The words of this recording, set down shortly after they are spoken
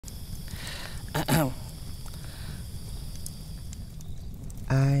I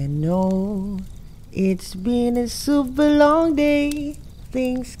know it's been a super long day.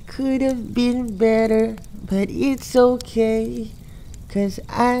 Things could have been better, but it's okay. 'Cause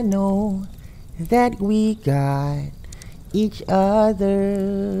I know that we got each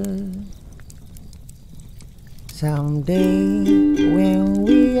other. Someday, when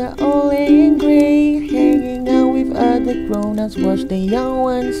we are old and gray, hanging out with other grown-ups, watch the young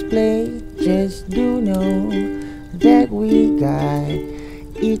ones play. Just do know that we got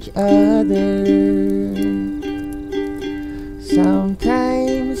each other.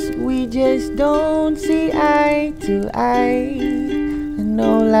 Sometimes we just don't see eye to eye,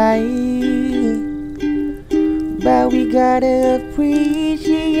 no lie. But we gotta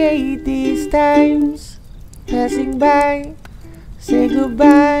appreciate these times passing by. Say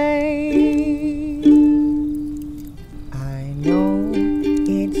goodbye. I know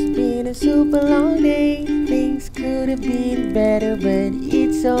it's been a super long day. Things could have been better, but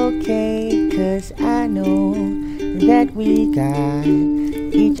it's okay. 'Cause I know that we got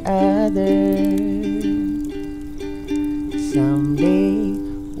each other. Someday,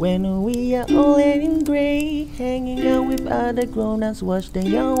 when we are old and gray, hanging out with other grown-ups, watch the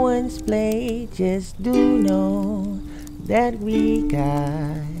young ones play. Just do know that we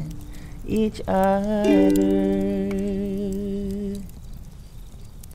got each other.